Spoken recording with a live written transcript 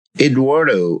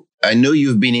Eduardo, I know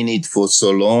you've been in it for so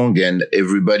long, and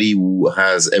everybody who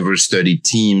has ever studied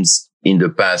teams in the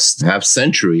past half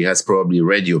century has probably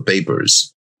read your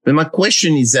papers. But my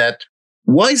question is that,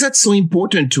 why is that so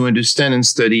important to understand and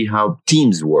study how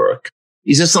teams work?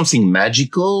 Is there something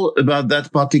magical about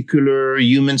that particular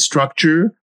human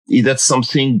structure? Is that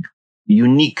something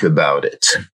unique about it?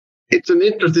 It's an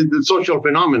interesting social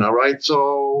phenomena, right?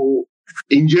 So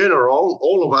in general,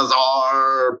 all of us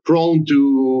are prone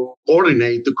to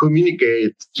coordinate, to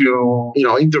communicate, to,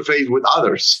 interface with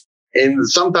others. And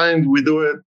sometimes we do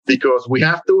it because we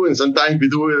have to, and sometimes we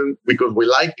do it because we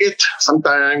like it.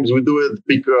 Sometimes we do it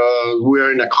because we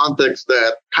are in a context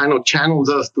that kind of channels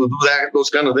us to do those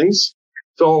kind of things.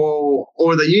 So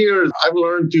over the years, I've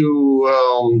learned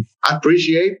to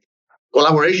appreciate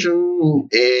collaboration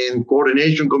and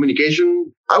coordination,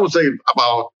 communication. I would say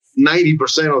about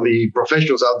 90% of the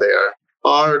professionals out there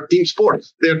are team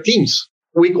sports. They're teams.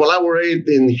 We collaborate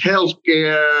in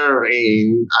healthcare,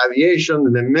 in aviation,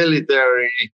 in the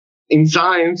military, in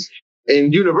science,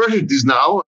 in universities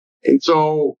now. And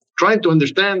so trying to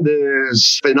understand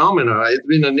this phenomena, it's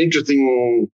been an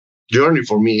interesting journey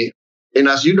for me. And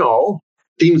as you know,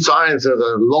 team science has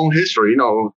a long history,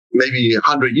 maybe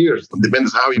 100 years,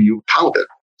 depends how you count it.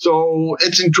 So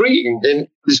it's intriguing. And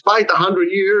despite 100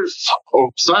 years of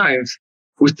science,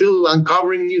 we're still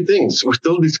uncovering new things. We're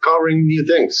still discovering new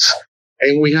things.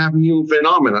 And we have new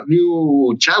phenomena,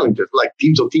 new challenges, like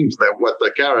teams of teams, that what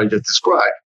Kara just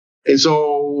described. And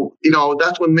so,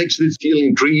 that's what makes this feel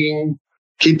intriguing,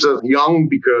 keeps us young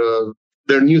because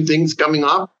there are new things coming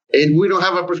up. And we don't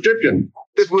have a prescription.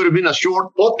 This would have been a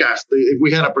short podcast if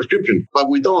we had a prescription, but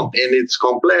we don't. And it's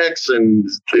complex and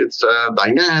it's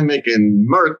dynamic and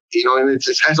murky, and it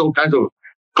has all kinds of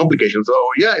complications. So,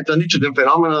 yeah, it's an interesting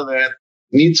phenomenon that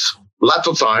needs lots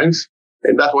of science,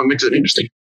 and that's what makes it interesting.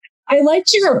 I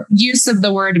liked your use of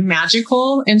the word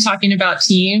magical in talking about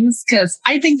teams because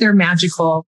I think they're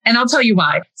magical. And I'll tell you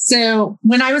why. So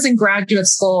when I was in graduate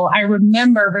school, I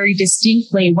remember very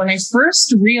distinctly when I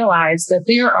first realized that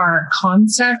there are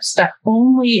concepts that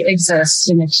only exist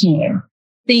in a team,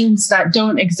 things that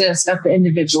don't exist at the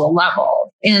individual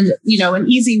level. And, an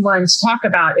easy one to talk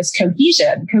about is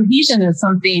cohesion. Cohesion is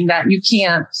something that you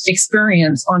can't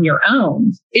experience on your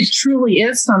own. It truly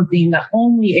is something that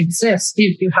only exists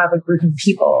if you have a group of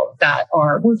people that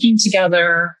are working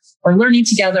together or learning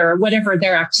together or whatever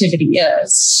their activity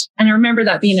is. And I remember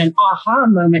that being an aha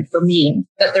moment for me,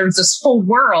 that there was this whole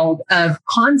world of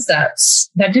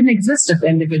concepts that didn't exist at the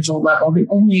individual level. They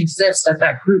only exist at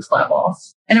that group level.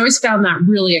 And I always found that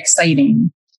really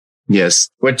exciting. Yes.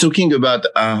 We're talking about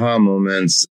aha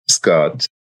moments, Scott.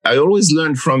 I always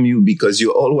learn from you because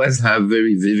you always have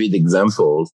very vivid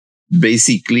examples,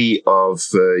 basically, of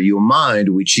your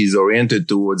mind, which is oriented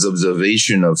towards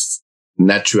observation of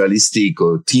naturalistic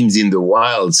or teams in the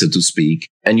wild, so to speak.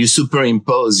 And you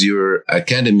superimpose your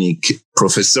academic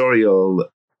professorial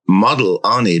model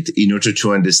on it in order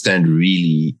to understand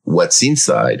really what's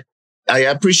inside. I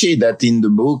appreciate that in the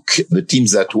book, the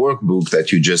Teams at Work book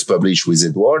that you just published with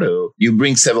Eduardo, you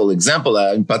bring several examples.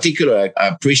 In particular, I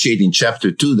appreciate in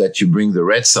chapter 2 that you bring the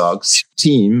Red Sox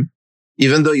team,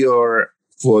 even though you're,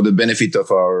 for the benefit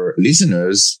of our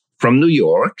listeners, from New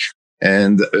York,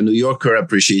 and a New Yorker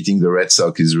appreciating the Red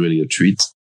Sox is really a treat.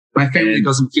 My family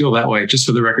doesn't feel that way, just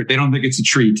for the record. They don't think it's a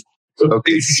treat.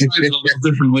 Okay. They a little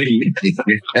differently.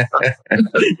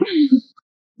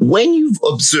 When you've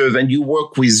observed and you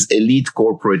work with elite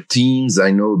corporate teams, I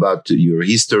know about your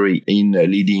history in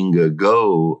leading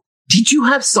Go. Did you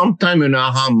have sometime an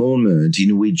aha moment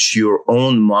in which your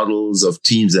own models of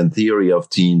teams and theory of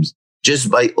teams, just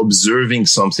by observing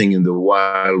something in the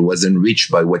wild, was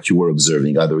enriched by what you were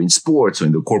observing, either in sports or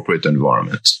in the corporate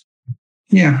environment?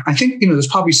 Yeah, I think, there's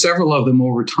probably several of them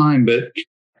over time, but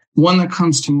one that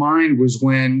comes to mind was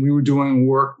when we were doing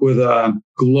work with a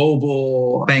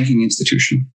global banking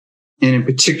institution. And in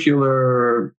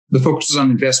particular, the focus was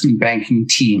on investment banking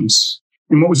teams.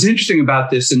 And what was interesting about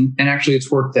this, and actually it's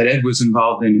work that Ed was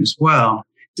involved in as well,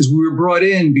 is we were brought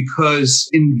in because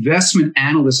investment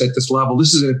analysts at this level,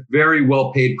 this is a very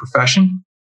well-paid profession.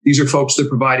 These are folks that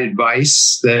provide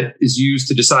advice that is used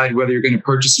to decide whether you're going to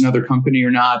purchase another company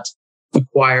or not,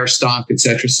 acquire stock, et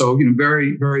cetera. So,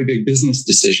 very, very big business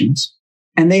decisions.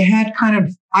 And they had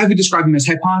I would describe them as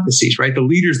hypotheses, right? The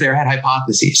leaders there had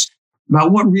hypotheses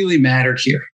about what really mattered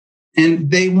here.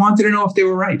 And they wanted to know if they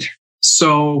were right.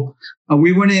 So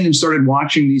we went in and started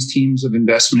watching these teams of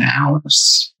investment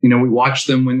analysts. We watched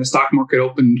them when the stock market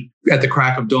opened at the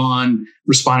crack of dawn,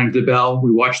 responding to the bell.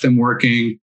 We watched them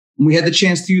working. And we had the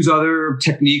chance to use other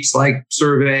techniques like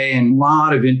survey and a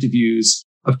lot of interviews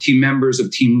of team members,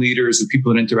 of team leaders, of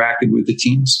people that interacted with the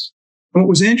teams. And what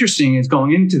was interesting is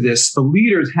going into this, the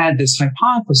leaders had this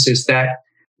hypothesis that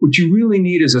what you really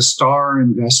need is a star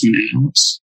investment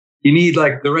analyst. You need,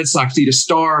 like the Red Sox need a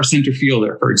star center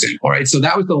fielder, for example, right? So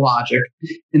that was the logic.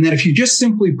 And that if you just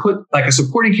simply put like a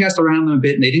supporting cast around them a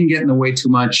bit and they didn't get in the way too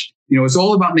much, it's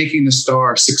all about making the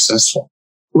star successful.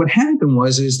 What happened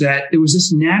is that there was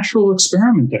this natural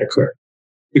experiment that occurred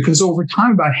because over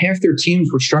time, about half their teams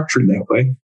were structured that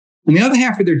way. And the other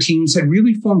half of their teams had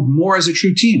really formed more as a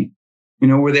true team,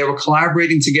 where they were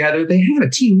collaborating together. They had a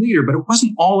team leader, but it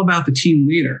wasn't all about the team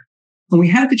leader. And we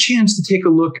had the chance to take a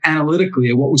look analytically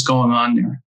at what was going on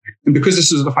there. And because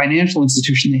this was a financial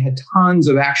institution, they had tons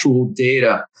of actual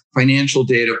data, financial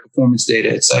data, performance data,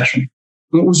 et cetera.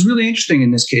 And what was really interesting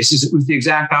in this case is it was the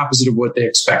exact opposite of what they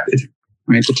expected.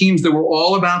 Right? The teams that were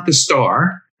all about the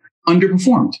star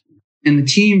underperformed. And the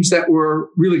teams that were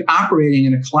really operating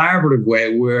in a collaborative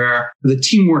way where the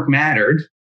teamwork mattered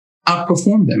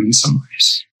outperformed them in some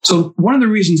ways. So one of the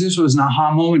reasons this was an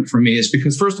aha moment for me is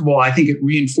because, first of all, I think it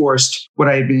reinforced what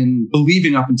I had been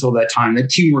believing up until that time, that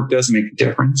teamwork does make a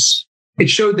difference. It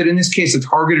showed that in this case, a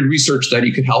targeted research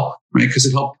study could help, right? Because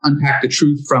it helped unpack the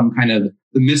truth from kind of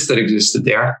the myths that existed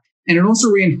there. And it also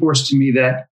reinforced to me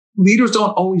that leaders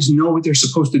don't always know what they're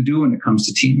supposed to do when it comes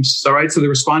to teams. So, right? So they're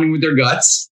responding with their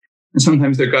guts, and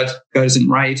sometimes their gut isn't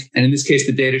right. And in this case,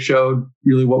 the data showed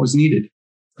really what was needed.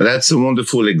 That's a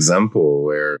wonderful example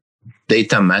where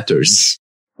data matters.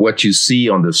 What you see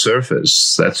on the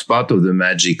surface, that's part of the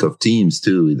magic of teams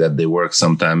too, that they work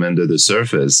sometime under the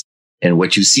surface. And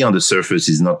what you see on the surface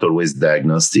is not always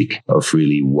diagnostic of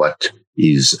really what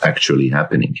is actually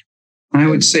happening. And I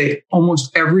would say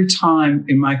almost every time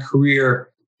in my career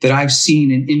that I've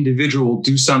seen an individual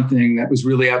do something that was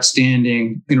really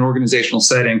outstanding in an organizational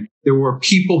setting, there were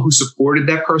people who supported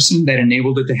that person that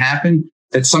enabled it to happen.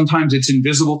 That sometimes it's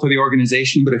invisible to the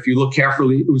organization, but if you look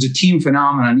carefully, it was a team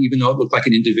phenomenon, even though it looked like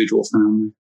an individual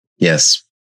phenomenon. Yes.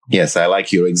 Yes, I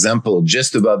like your example.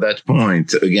 Just about that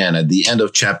point, again, at the end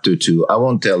of chapter 2, I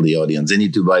won't tell the audience. They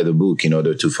need to buy the book in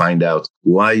order to find out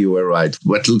why you were right.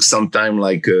 What looks sometimes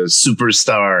like a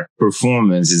superstar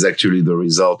performance is actually the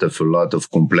result of a lot of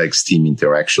complex team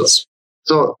interactions.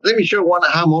 So let me share one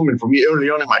aha moment for me early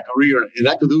on in my career. It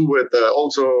had to do with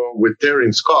also with Terry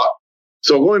and Scott.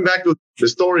 So going back to the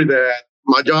story that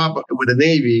my job with the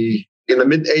Navy in the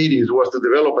mid-'80s was to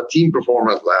develop a team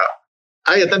performance lab.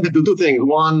 I attempted to do things.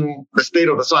 One, the state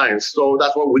of the science. So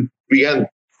that's what we began.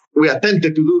 We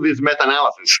attempted to do this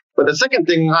meta-analysis. But the second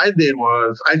thing I did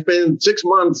was I spent 6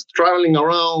 months traveling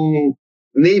around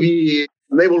Navy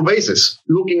naval bases,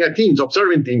 looking at teams,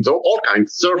 observing teams, all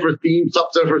kinds, surface teams,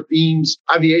 subsurface teams,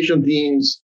 aviation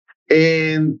teams.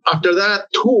 And after that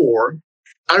tour,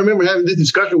 I remember having this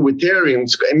discussion with Terry and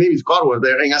maybe Scott was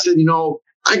there. And I said,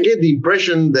 I get the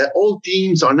impression that all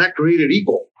teams are not created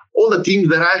equal. All the teams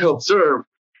that I helped serve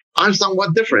are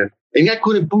somewhat different. And I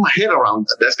couldn't put my head around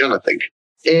that kind of thing.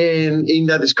 And in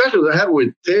the discussions I had with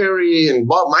Terry and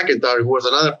Bob McIntyre, who was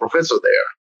another professor there,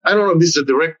 I don't know if this is a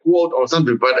direct quote or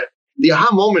something, but the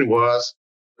aha moment was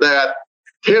that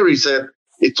Terry said,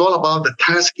 it's all about the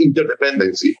task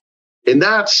interdependency. And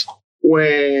that's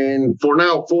when, for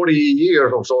now 40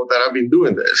 years or so that I've been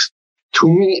doing this, to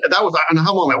me, that was an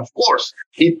aha moment. Of course,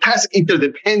 task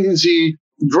interdependency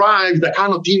drives the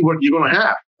kind of teamwork you're going to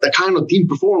have, the kind of team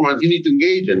performance you need to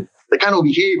engage in, the kind of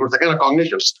behaviors, the kind of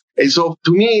cognitions. And so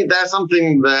to me, that's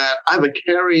something that I've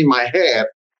carried in my head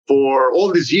for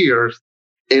all these years.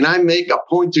 And I make a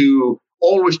point to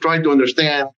always try to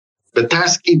understand the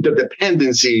task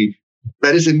interdependency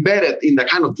that is embedded in the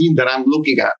kind of team that I'm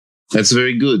looking at. That's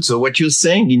very good. So what you're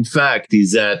saying, in fact,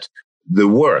 is that the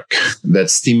work that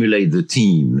stimulates the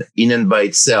team in and by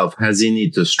itself has in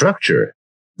it a structure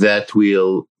that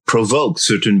will provoke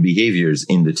certain behaviors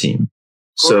in the team.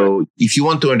 So if you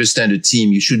want to understand a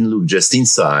team, you shouldn't look just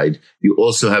inside. You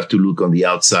also have to look on the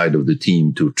outside of the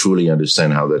team to truly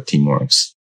understand how that team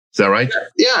works. Is that right?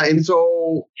 Yeah. And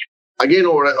so, again,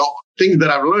 things that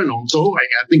I've learned on. So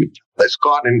I think that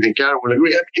Scott and Kara will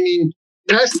agree. I mean,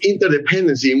 task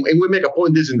interdependency, and we make a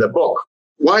point this in the book.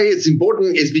 Why it's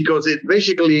important is because it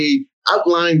basically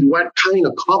outlines what kind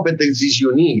of competencies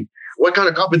you need, what kind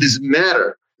of competencies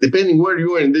matter, depending where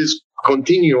you are in this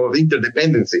continuum of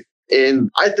interdependency. And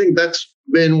I think that's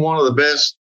been one of the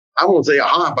best, I won't say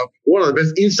but one of the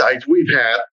best insights we've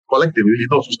had collectively,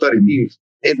 those who study teams.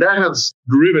 And that has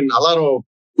driven a lot of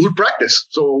good practice.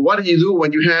 So what do you do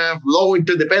when you have low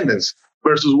interdependence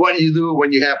versus what do you do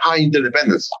when you have high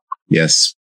interdependence?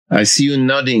 Yes. I see you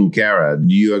nodding, Kara.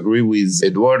 Do you agree with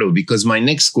Eduardo? Because my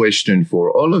next question for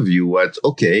all of you was,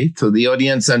 okay, so the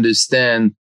audience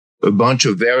understand a bunch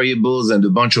of variables and a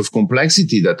bunch of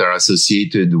complexity that are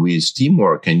associated with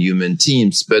teamwork and human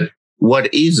teams. But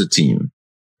what is a team?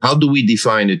 How do we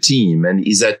define a team? And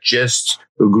is that just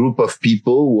a group of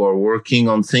people who are working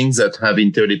on things that have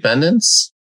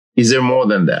interdependence? Is there more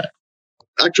than that?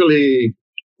 Actually,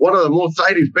 one of the most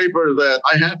cited papers that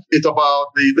I have is about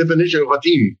the definition of a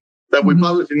team that we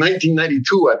published in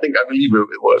 1992, I believe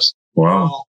it was.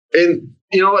 Wow. And,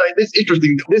 it's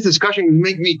interesting. This discussion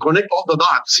make me connect all the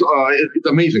dots. It's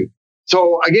amazing.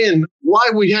 So again,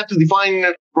 why we have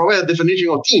to provide a definition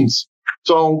of teams?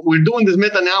 So we're doing this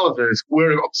meta-analysis.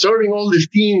 We're observing all these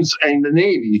teams in the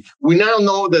Navy. We now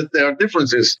know that there are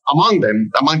differences among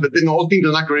them, all teams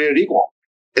are not created equal.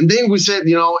 And then we said,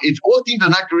 if all teams are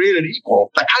not created equal,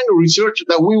 the kind of research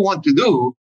that we want to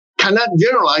do cannot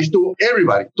generalize to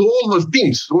everybody, to all those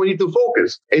teams. We need to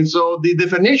focus. And so the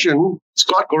definition,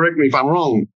 Scott, correct me if I'm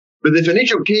wrong, the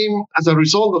definition came as a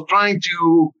result of trying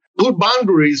to put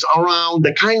boundaries around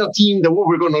the kind of team that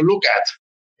we're going to look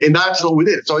at. And that's what we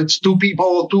did. So it's two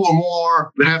people, two or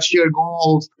more, that have shared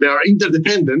goals, they are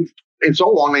interdependent, and so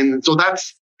on. And so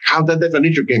that's how that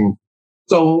definition came.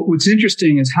 So what's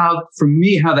interesting is how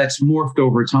that's morphed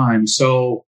over time.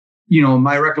 So,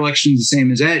 my recollection is the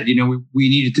same as Ed. We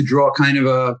needed to draw kind of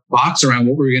a box around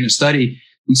what we were going to study.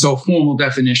 And so formal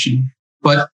definition.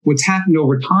 But what's happened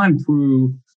over time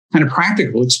through kind of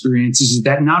practical experiences is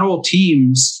that not all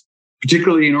teams,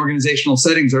 particularly in organizational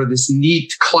settings, are this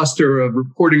neat cluster of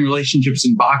reporting relationships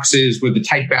and boxes with a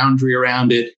tight boundary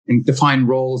around it and defined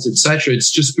roles, et cetera.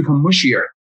 It's just become mushier,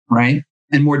 right?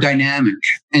 And more dynamic.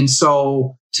 And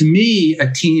so to me,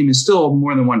 a team is still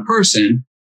more than one person.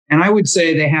 And I would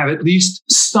say they have at least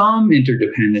some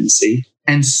interdependency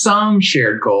and some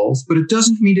shared goals, but it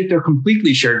doesn't mean that they're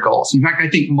completely shared goals. In fact, I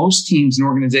think most teams in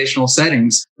organizational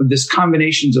settings have this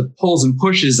combinations of pulls and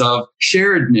pushes of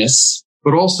sharedness,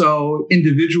 but also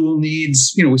individual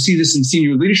needs. We see this in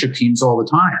senior leadership teams all the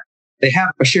time. They have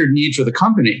a shared need for the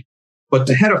company, but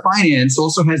the head of finance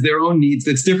also has their own needs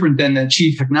that's different than the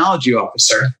chief technology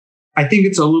officer. I think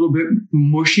it's a little bit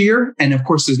mushier. And of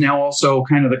course, there's now also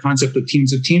kind of the concept of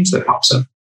teams that pops up.